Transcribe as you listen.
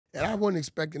And I wasn't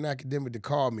expecting academic to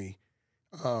call me.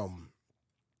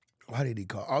 Why did he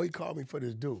call? Oh, he called me for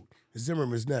this dude,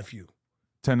 Zimmerman's nephew.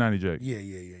 1090 Jake.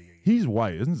 Yeah. He's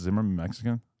white. Isn't Zimmerman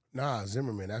Mexican? Nah,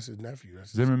 Zimmerman. That's his nephew.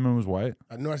 Zimmerman was white?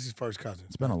 I know that's his first cousin.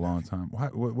 It's been a long time.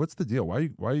 What's the deal? Why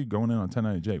are you going in on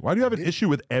 1090 Jake? Why do you have an issue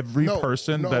with every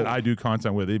person that I do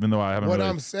content with, even though I haven't really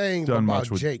I'm saying done about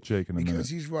much with Jake in a minute? Because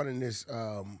he's running this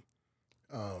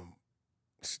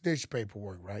snitch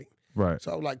paperwork, right? Right.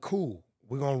 So I was like, cool,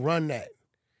 we're going to run that.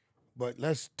 But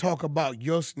let's talk about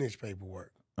your snitch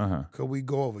paperwork. Could we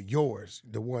go over yours,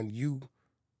 the one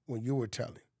when you were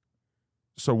telling?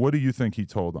 So what do you think he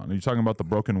told on? Are you talking about the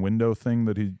broken window thing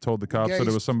that he told the cops that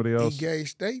it was somebody else? He gave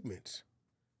statements.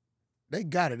 They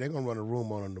got it. They're going to run a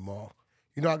room on him tomorrow.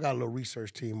 You know, I got a little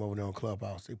research team over there on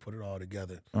Clubhouse. They put it all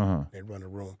together. They run a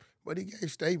room. But he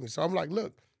gave statements. So I'm like,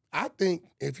 look, I think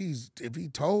if he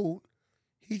told,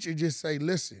 he should just say,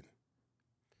 listen,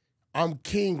 I'm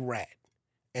king rat,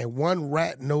 and one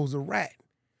rat knows a rat.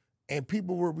 And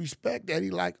people will respect that.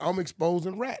 He like, I'm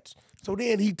exposing rats. So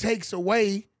then he takes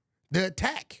away the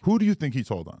attack. Who do you think he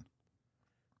told on?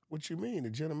 What you mean? The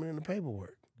gentleman in the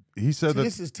paperwork. He said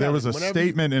that there was a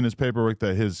statement in his paperwork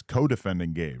that his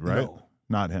co-defendant gave, right? No.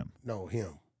 Not him. No,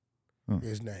 him.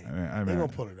 His name. They're going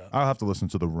to pull it up. I'll have to listen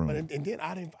to the room. But, and then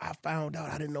I found out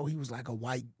I didn't know he was like a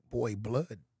white boy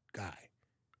blood guy.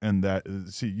 And that,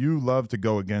 see, you love to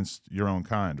go against your own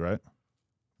kind, right?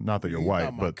 Not that you're white,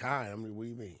 not but my kind. I mean, what do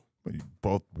you mean? But you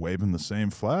both waving the same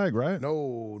flag, right?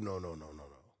 No.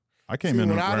 I came in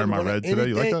wearing my red today.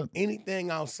 You like that? Anything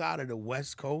outside of the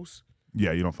West Coast,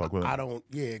 yeah, you don't fuck with it. I don't.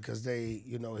 Yeah, because they,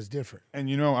 it's different. And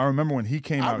I remember when he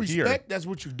came out here. I respect that's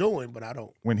what you're doing, but I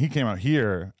don't. When he came out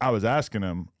here, I was asking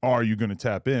him, "Are you going to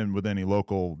tap in with any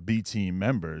local B team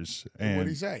members?" And what did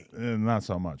he say? Not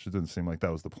so much. It didn't seem like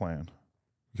that was the plan,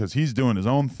 because he's doing his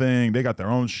own thing. They got their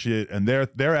own shit, and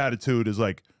their attitude is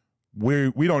like,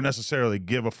 we don't necessarily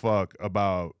give a fuck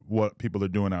about what people are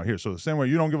doing out here. So the same way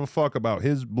you don't give a fuck about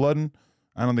his blooding,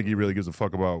 I don't think he really gives a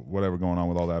fuck about whatever going on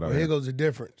with all that out well, here. Here goes the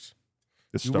difference.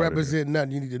 You represent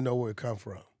nothing. You need to know where it come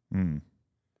from.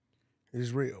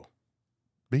 It's real.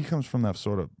 But he comes from that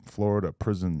sort of Florida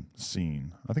prison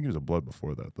scene. I think he was a blood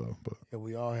before that, though. But yeah,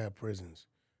 we all have prisons.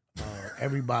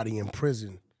 Everybody in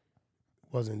prison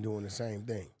wasn't doing the same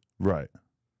thing. Right.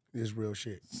 It's real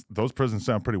shit. Those prisons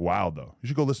sound pretty wild, though. You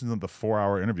should go listen to the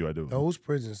 4-hour interview I do. Those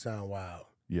prisons sound wild.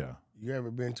 Yeah. You ever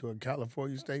been to a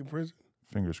California state prison?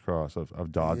 Fingers crossed.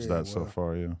 I've dodged that so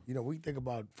far, yeah. We think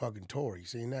about fucking Tory.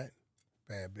 Seen that?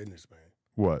 Bad business, man.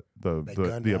 What?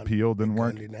 The appeal didn't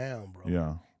work? Gunned it down, bro.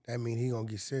 Yeah. That mean he going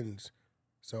to get sentenced.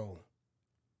 So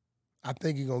I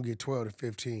think he going to get 12 to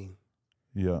 15.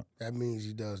 Yeah. That means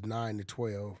he does 9 to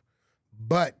 12.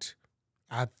 But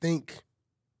I think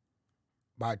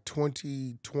by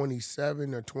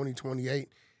 2027 or 2028,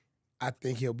 I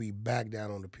think he'll be back down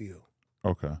on the appeal.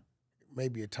 Okay.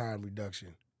 Maybe a time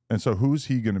reduction. And so who's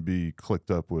he going to be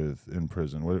clicked up with in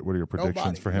prison? What are your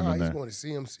predictions for him in there? He's going to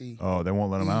CMC. Oh, they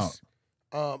won't let him out?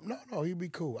 No, he'd be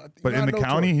cool. But in the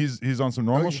county, he's on some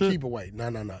normal shit? Keep away. No.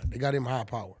 They got him high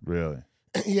power. Really?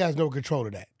 He has no control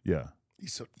of that. Yeah.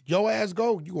 Your ass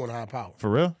go, you on high power. For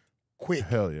real? Quick.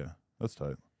 Hell yeah. That's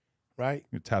tight. Right?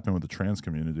 You tap in with the trans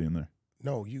community in there.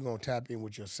 No, you going to tap in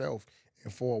with yourself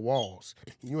in 4 walls.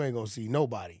 You ain't going to see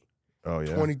nobody. Oh,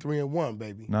 yeah. 23-1,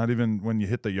 baby. Not even when you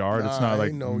hit the yard? It's not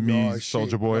like me,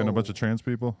 Soulja Boy, and a bunch of trans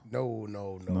people?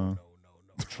 No.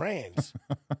 Trans.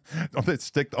 Don't they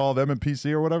stick all of them in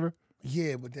PC or whatever?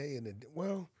 Yeah, but they got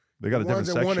a different section. The ones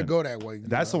that want to go that way.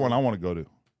 That's the one I want to go to.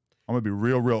 I'm going to be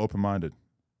real open-minded.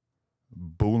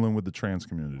 Booling with the trans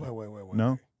community. Wait.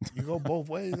 No? You go both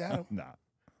ways, Adam? Nah.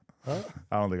 Huh?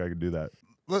 I don't think I could do that.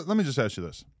 Let me just ask you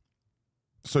this.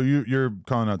 So you're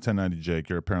calling out 1090 Jake.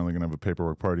 You're apparently going to have a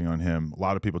paperwork party on him. A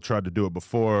lot of people tried to do it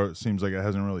before. It seems like it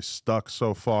hasn't really stuck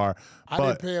so far. I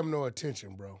didn't pay him no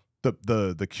attention, bro.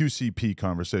 The QCP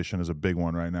conversation is a big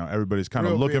one right now. Everybody's kind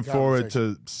of looking forward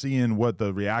to seeing what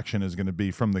the reaction is going to be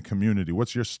from the community.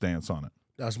 What's your stance on it?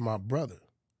 That's my brother.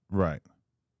 Right.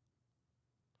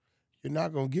 You're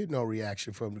not going to get no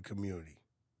reaction from the community.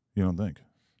 You don't think?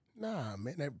 Nah,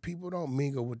 man. People don't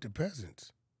mingle with the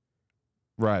peasants.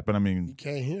 Right, but I mean, you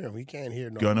can't hear him. He can't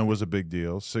hear no. Gunna was a big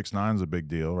deal. 6ix9ine a big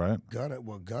deal, right? Gunna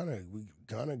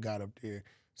got up there.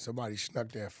 Somebody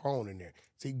snuck that phone in there.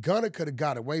 See, Gunna could have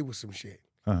got away with some shit.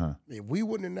 If we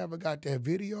wouldn't have never got that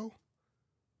video,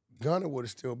 Gunna would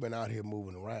have still been out here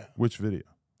moving around. Which video?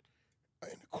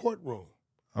 In the courtroom.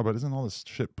 Oh, but isn't all this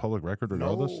shit public record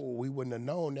regardless? No, we wouldn't have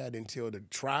known that until the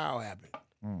trial happened.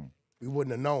 We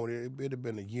wouldn't have known. It would have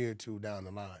been a year or two down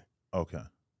the line. Okay.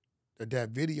 That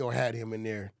video had him in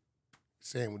there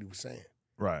saying what he was saying.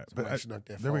 Right. Somebody But snuck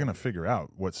that they were phone going to in. figure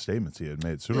out what statements he had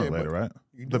made sooner or later, right?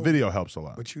 You The know- video helps a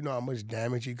lot. But you know how much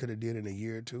damage he could have did in a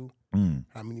year or two? Mm.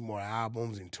 How many more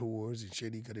albums and tours and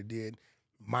shit he could have did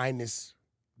minus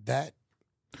that?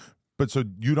 But so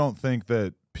you don't think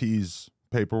that P's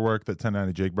paperwork that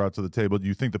 1090 Jake brought to the table, do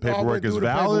you think the No, I paperwork went is through the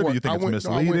valid or paperwork. you think it's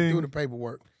No, I misleading? went through the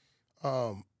paperwork.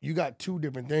 You got two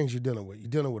different things you're dealing with. You're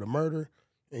dealing with a murder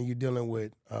and you're dealing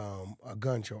with a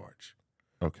gun charge.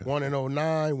 Okay. One in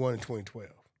 2009, one in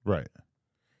 2012. Right.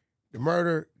 The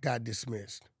murder got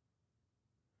dismissed.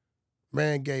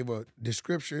 Man gave a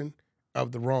description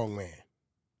of the wrong man.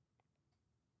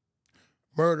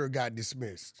 Murder got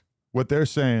dismissed. What they're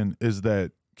saying is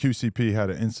that QCP had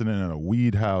an incident in a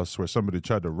weed house where somebody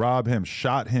tried to rob him,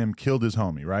 shot him, killed his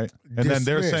homie, right? And then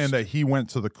they're saying Dismissed. that he went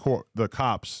to the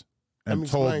cops Let and me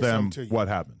told explain them something to you. what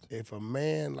happened. If a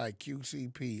man like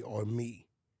QCP or me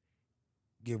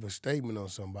give a statement on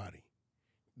somebody,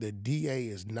 the DA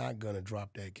is not going to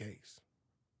drop that case.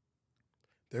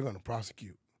 They're going to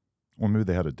prosecute. Well, maybe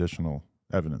they had additional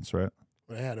evidence, right?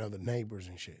 They had other neighbors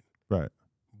and shit. Right.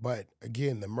 But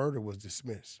again, the murder was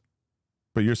dismissed.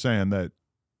 But you're saying that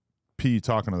P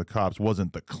talking to the cops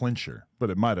wasn't the clincher, but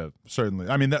it might have certainly.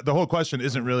 I mean, the whole question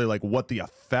isn't really like what the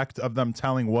effect of them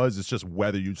telling was. It's just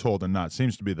whether you told or not.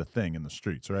 Seems to be the thing in the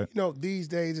streets, right? You know, these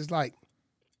days it's like,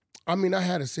 I mean, I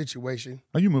had a situation.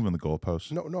 Are you moving the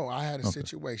goalposts? No, I had a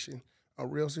situation, a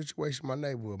real situation in my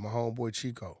neighborhood. My homeboy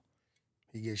Chico,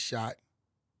 he gets shot.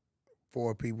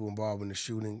 4 people involved in the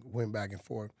shooting, went back and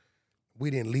forth.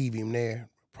 We didn't leave him there.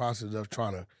 Process of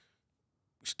trying to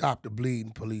stop the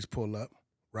bleeding, police pull up,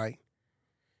 right?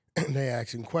 And they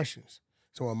ask him questions.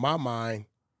 So in my mind,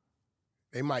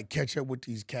 they might catch up with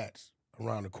these cats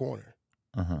around the corner.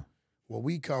 Uh-huh. Where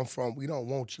we come from, we don't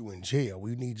want you in jail.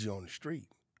 We need you on the street,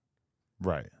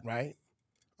 Right. right?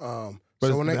 But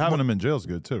so when having them in jail is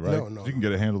good too, right? No, You can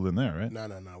get it handled in there, right?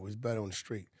 No. It's better on the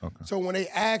street. Okay. So when they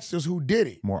asked us who did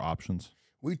it, More options.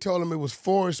 we told them it was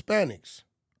 4 Hispanics.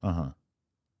 Uh-huh.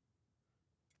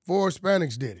 4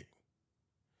 Hispanics did it.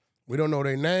 We don't know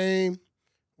their name.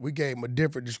 We gave them a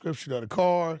different description of the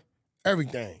car,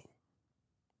 everything.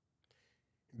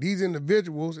 These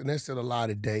individuals, and they're still alive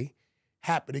today,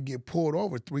 happen to get pulled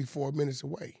over 3-4 minutes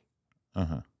away.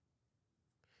 Uh-huh.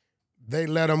 They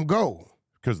let them go.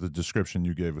 Because the description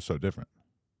you gave was so different.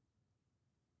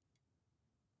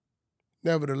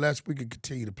 Nevertheless, we could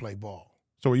continue to play ball.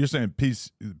 So what you're saying,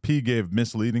 P gave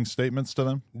misleading statements to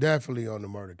them? Definitely on the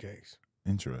murder case.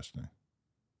 Interesting.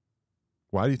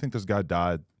 Why do you think this guy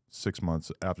died 6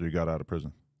 months after he got out of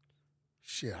prison?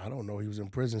 Shit, I don't know. He was in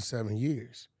prison 7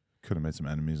 years. Could have made some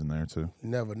enemies in there too. You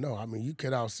never know. I mean, you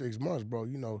get out 6 months, bro.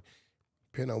 You know,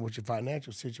 depending on what your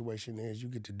financial situation is, you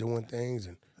get to doing things.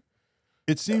 And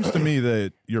It seems to me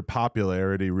that your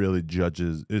popularity really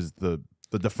is the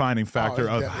defining factor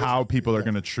of how people are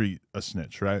going to treat a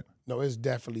snitch, right? no, it's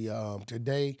definitely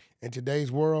today in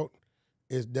today's world,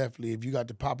 it's definitely if you got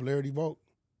the popularity vote,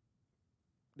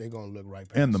 they're gonna look right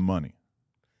past And the you. money.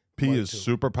 P Money, is too.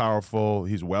 super powerful.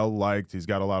 He's well liked. He's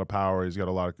got a lot of power. He's got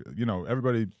a lot of,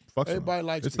 everybody fucks with him. Everybody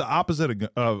likes It's me. the opposite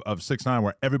of 6ix9ine,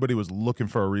 where everybody was looking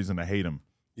for a reason to hate him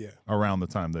Yeah. around the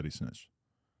time that he snitched.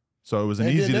 So it was an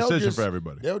And then easy they'll decision just- for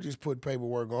everybody. They'll just put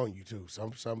paperwork on you too.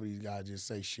 Some of these guys just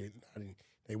say shit.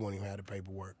 They won't even have the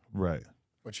paperwork. Right.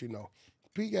 But you know,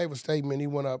 P gave a statement. He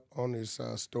went up on his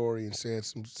story and said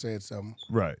something,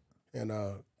 Right. and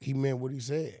he meant what he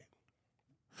said.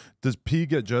 Does P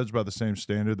get judged by the same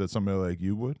standard that somebody like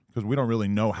you would? Because we don't really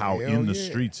know how Hell in the yeah.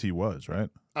 streets he was, right?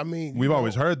 I mean, We've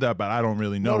always heard that, but I don't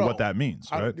really know No, what that means,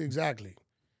 right? Exactly.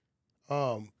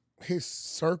 His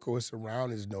circle, his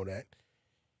surroundings know that.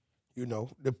 You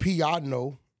know, the P I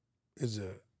know is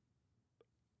a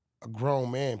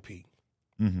grown man P.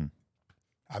 Mm-hmm.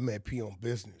 I met P on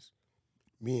business.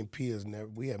 Me and P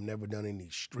we have never done any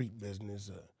street business.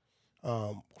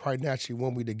 Quite naturally,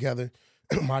 when we together,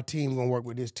 my team gonna work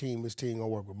with his team gonna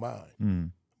work with mine.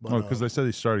 Mm. But, Because they said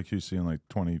he started QC in like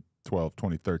 2012,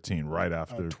 2013, right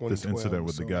after this 2012 incident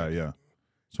with the or guy, so. yeah.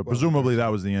 So Well, presumably that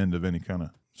was the end of any kind of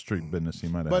street business he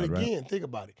might have but had, again, think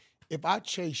about it. If I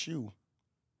chase you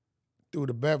through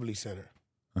the Beverly Center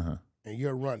right? Uh-huh. and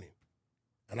you're running,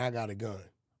 and I got a gun,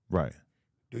 Right.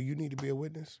 do you need to be a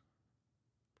witness?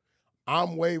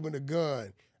 I'm waving a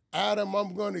gun. Adam,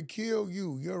 I'm going to kill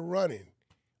you. You're running.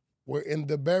 We're in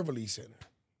the Beverly Center.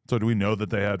 So do we know that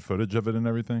they had footage of it and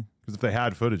everything? Because if they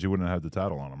had footage, you wouldn't have had the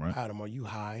title on them, right? Adam, are you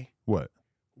high? What?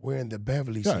 We're in the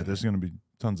Beverly Yeah, Center. there's going to be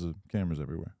tons of cameras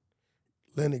everywhere.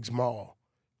 Lenox Mall.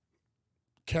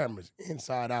 cameras,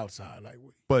 inside, outside. Like,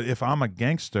 but if I'm a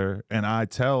gangster and I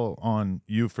tell on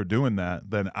you for doing that,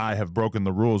 then I have broken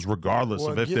the rules regardless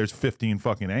of if there's 15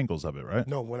 fucking angles of it, right?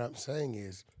 No, what I'm saying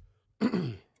is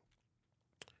you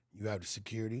have the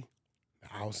security, the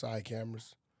outside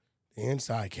cameras, the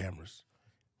inside cameras,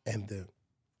 and the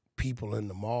people in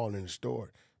the mall and in the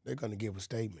store. They're going to give a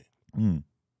statement.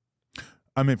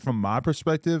 I mean, from my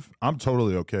perspective, I'm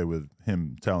totally okay with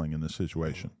him telling in this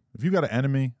situation. If you got an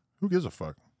enemy, who gives a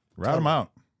fuck? Rat him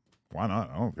out. Why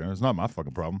not? I don't care. It's not my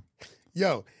fucking problem.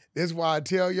 Yo, this is why I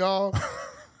tell y'all,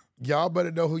 y'all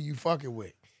better know who you fucking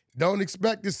with. Don't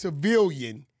expect the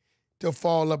civilian to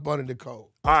fall up under the code.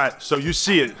 All right, so you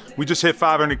see it. We just hit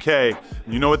 500K.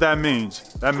 And you know what that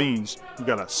means? That means you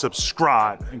gotta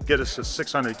subscribe and get us to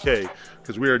 600K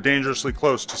because we are dangerously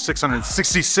close to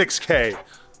 666K.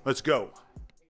 Let's go.